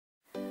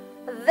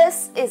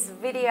This is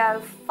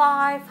video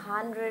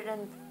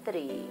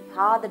 503,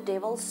 How the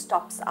Devil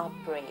Stops Our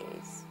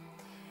Prayers.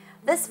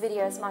 This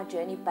video is my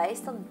journey.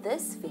 Based on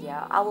this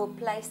video, I will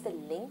place the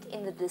link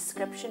in the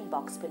description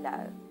box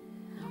below.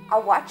 I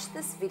watched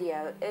this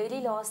video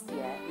early last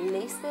year,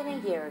 less than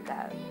a year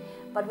ago,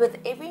 but with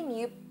every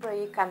new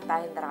prayer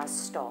campaign that I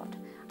start,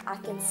 I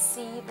can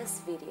see this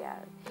video.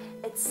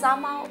 It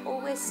somehow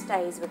always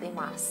stays within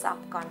my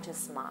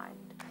subconscious mind.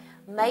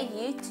 May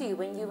you too,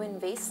 when you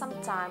invest some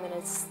time in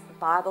a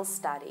Bible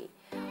study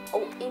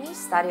or any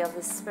study of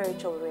the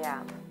spiritual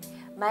realm,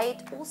 may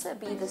it also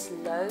be this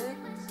low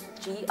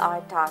GI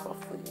type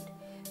of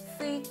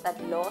food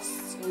that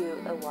lasts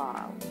you a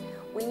while.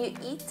 When you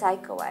eat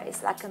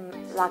takeaways like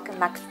a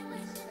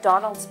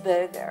McDonald's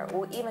burger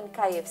or even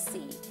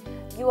KFC,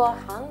 you are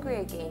hungry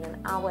again an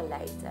hour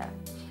later.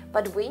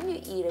 But when you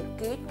eat a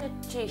good,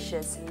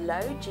 nutritious,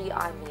 low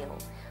GI meal,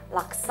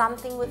 like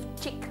something with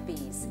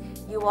chickpeas,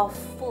 you are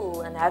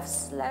full and have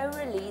slow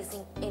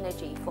releasing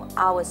energy for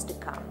hours to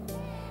come.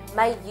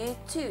 May you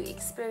too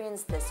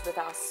experience this with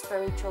our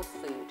spiritual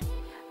food,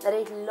 that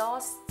it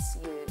lasts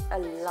you a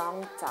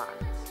long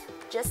time,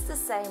 just the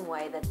same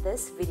way that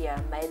this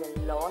video made a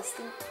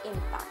lasting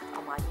impact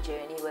on my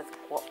journey with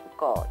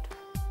God.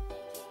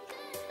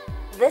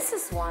 This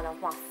is one of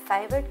my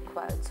favorite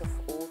quotes of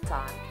all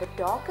time. The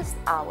darkest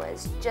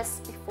hours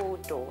just before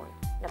dawn,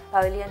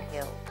 Napoleon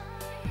Hill.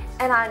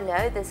 And I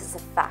know this is a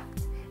fact.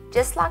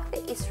 Just like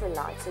the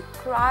Israelites who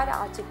cried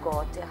out to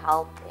God to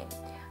help them,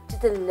 to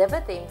deliver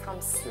them from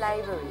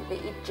slavery the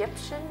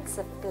Egyptians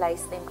have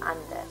placed them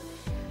under.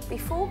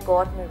 Before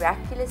God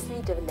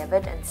miraculously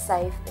delivered and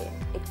saved them,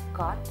 it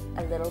got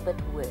a little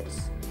bit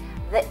worse.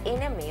 The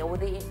enemy or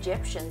the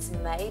Egyptians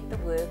made the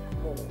work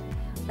more.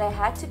 They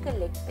had to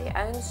collect their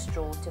own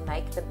straw to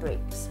make the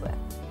bricks with,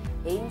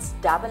 hence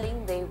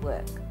doubling their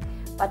work,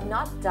 but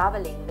not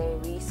doubling their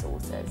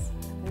resources,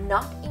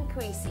 not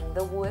increasing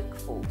the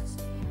workforce.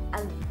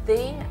 And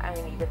then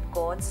only did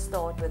God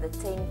start with the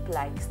 10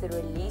 plagues to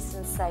release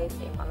and save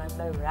them on a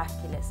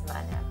miraculous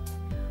manner.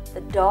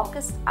 The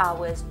darkest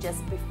hours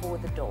just before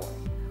the dawn.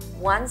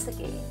 Once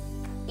again,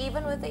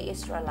 even with the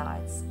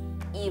Israelites,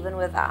 even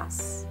with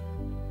us.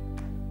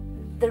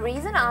 The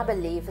reason I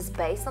believe is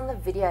based on the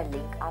video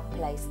link I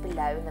placed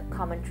below in the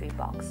commentary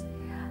box.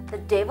 The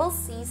devil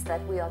sees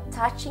that we are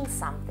touching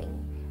something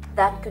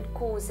that could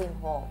cause him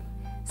harm.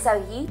 So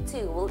he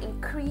too will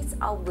increase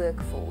our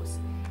workforce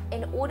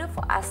in order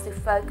for us to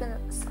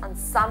focus on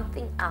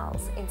something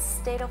else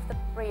instead of the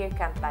prayer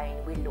campaign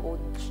we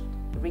launched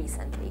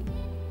recently.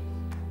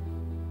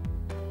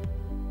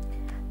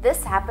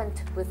 This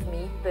happened with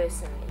me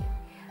personally.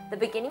 The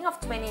beginning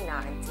of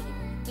 2019,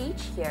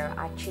 each year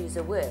I choose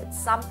a word,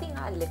 something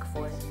I look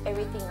for in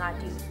everything I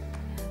do.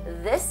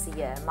 This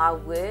year my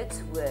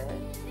words were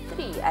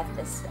 3 at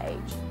this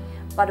stage,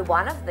 but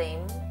one of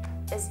them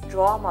is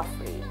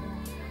drama-free.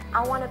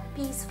 I want a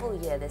peaceful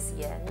year this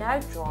year, no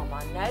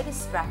drama, no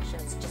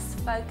distractions, just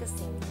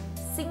focusing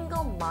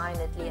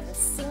single-mindedly and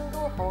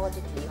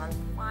single-heartedly on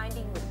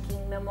finding the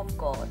kingdom of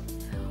God,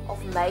 of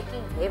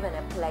making heaven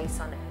a place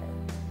on earth.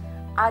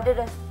 I did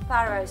a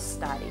thorough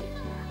study.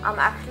 I'm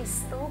actually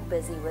still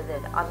busy with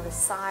it on the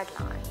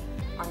sideline,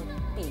 on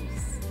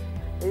peace.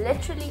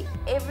 Literally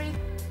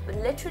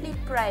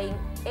praying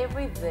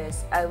every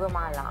verse over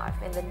my life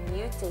in the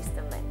New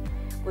Testament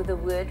with the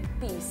word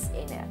peace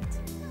in it.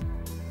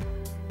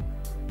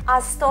 I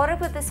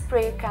started with this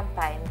prayer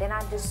campaign, then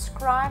I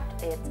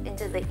described it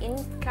into the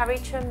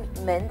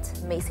encouragement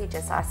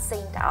messages I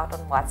sent out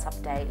on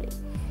WhatsApp daily.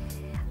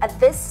 At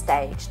this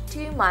stage,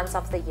 2 months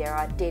of the year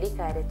are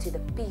dedicated to the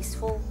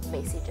peaceful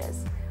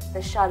messages,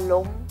 the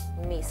shalom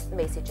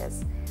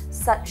messages.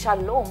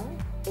 Shalom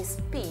is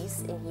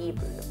peace in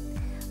Hebrew.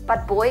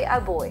 But boy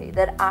oh boy,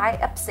 did I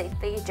upset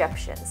the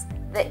Egyptians,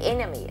 the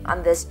enemy,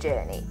 on this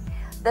journey.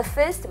 The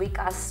first week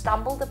I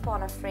stumbled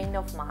upon a friend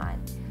of mine,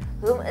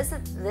 whom is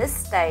at this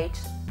stage,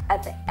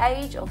 at the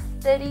age of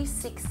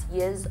 36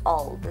 years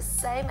old, the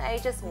same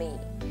age as me,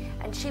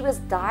 and she was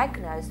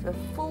diagnosed with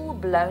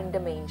full-blown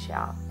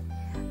dementia.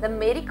 The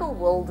medical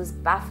world is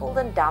baffled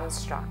and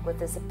dumbstruck with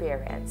this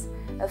appearance.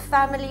 Her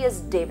family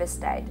is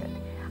devastated.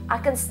 I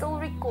can still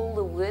recall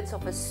the words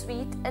of a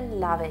sweet and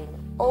loving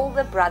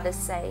older brother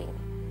saying,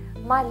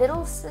 "My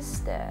little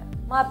sister,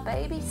 my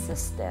baby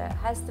sister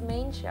has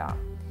dementia."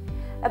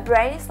 A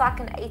brain is like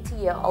an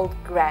 80-year-old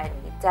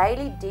granny,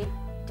 daily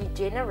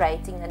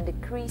degenerating and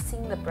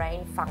decreasing the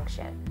brain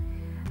function.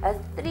 Her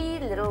 3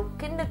 little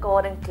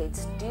kindergarten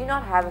kids do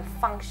not have a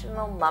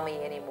functional mummy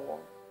anymore.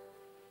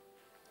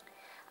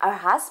 Our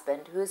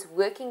husband, who is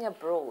working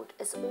abroad,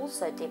 is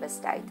also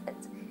devastated.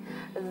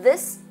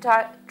 This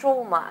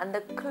trauma and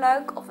the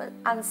cloak of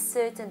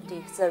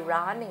uncertainty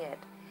surrounding it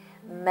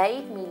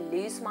made me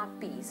lose my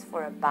peace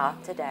for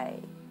about a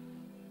day.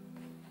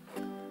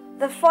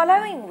 The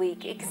following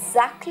week,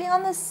 exactly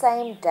on the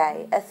same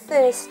day, a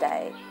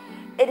Thursday,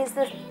 it is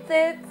the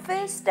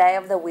first day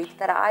of the week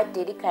that I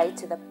dedicate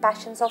to the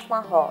passions of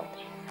my heart,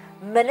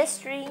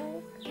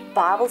 ministering,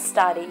 Bible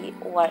study,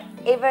 or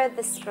wherever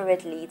the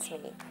Spirit leads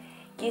me.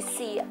 You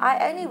see,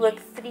 I only work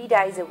 3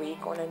 days a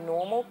week on a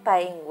normal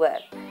paying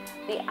work.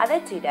 The other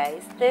 2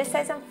 days,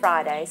 Thursdays and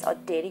Fridays, are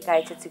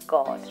dedicated to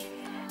God.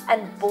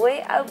 And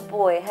boy, oh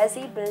boy, has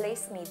He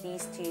blessed me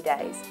these 2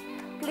 days.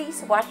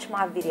 Please watch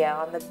my video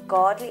on the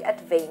godly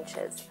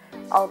adventures.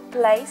 I'll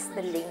place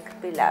the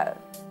link below.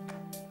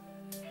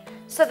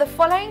 So the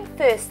following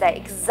Thursday,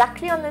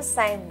 exactly on the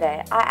same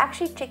day, I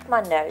actually checked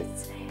my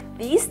notes.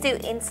 These 2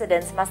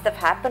 incidents must have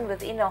happened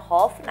within a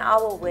half an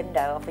hour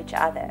window of each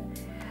other.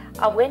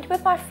 I went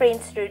with my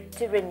friends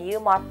to renew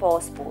my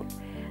passport.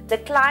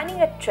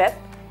 Declining a trip,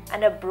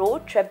 an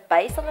abroad trip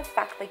based on the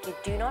fact that you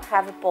do not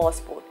have a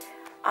passport,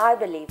 I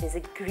believe is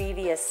a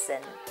grievous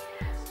sin.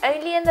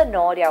 Only in the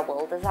Nadia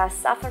world does I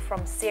suffer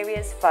from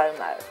serious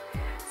FOMO.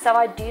 So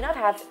I do not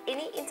have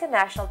any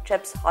international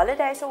trips,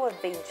 holidays or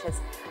adventures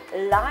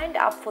lined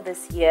up for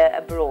this year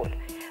abroad,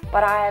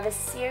 but I have a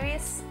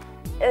serious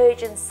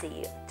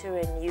urgency to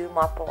renew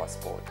my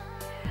passport.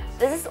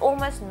 This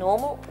almost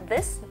normal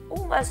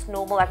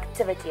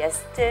activity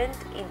has turned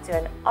into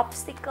an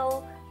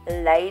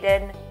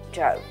obstacle-laden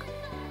joke.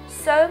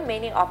 So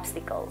many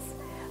obstacles.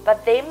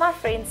 But then my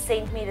friend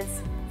sent me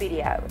this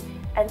video,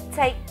 and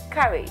take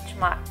courage,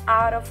 my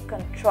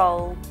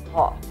out-of-control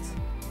heart.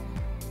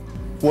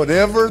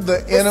 Whatever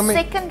the enemy,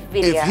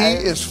 video, if he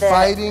is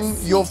fighting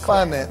your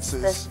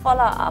finances,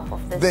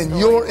 then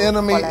your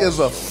enemy is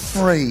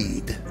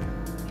afraid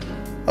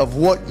of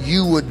what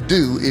you would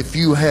do if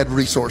you had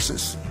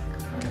resources.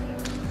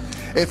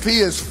 If he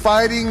is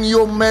fighting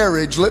your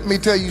marriage, let me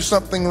tell you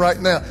something right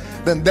now,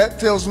 then that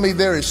tells me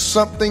there is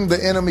something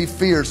the enemy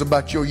fears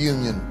about your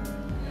union.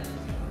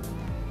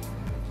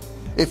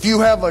 If you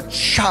have a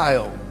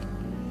child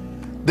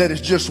that is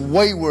just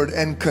wayward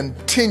and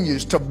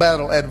continues to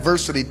battle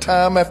adversity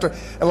time after,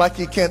 and like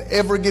he can't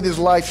ever get his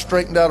life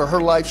straightened out or her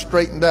life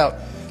straightened out,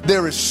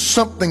 there is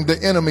something the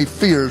enemy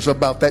fears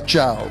about that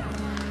child.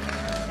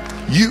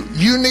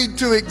 You need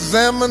to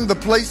examine the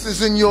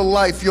places in your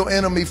life your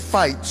enemy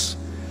fights,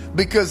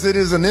 because it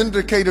is an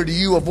indicator to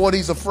you of what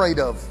he's afraid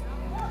of.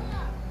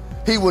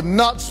 He would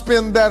not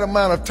spend that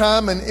amount of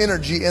time and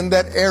energy in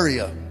that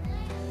area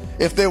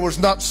if there was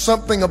not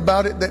something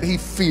about it that he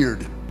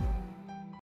feared.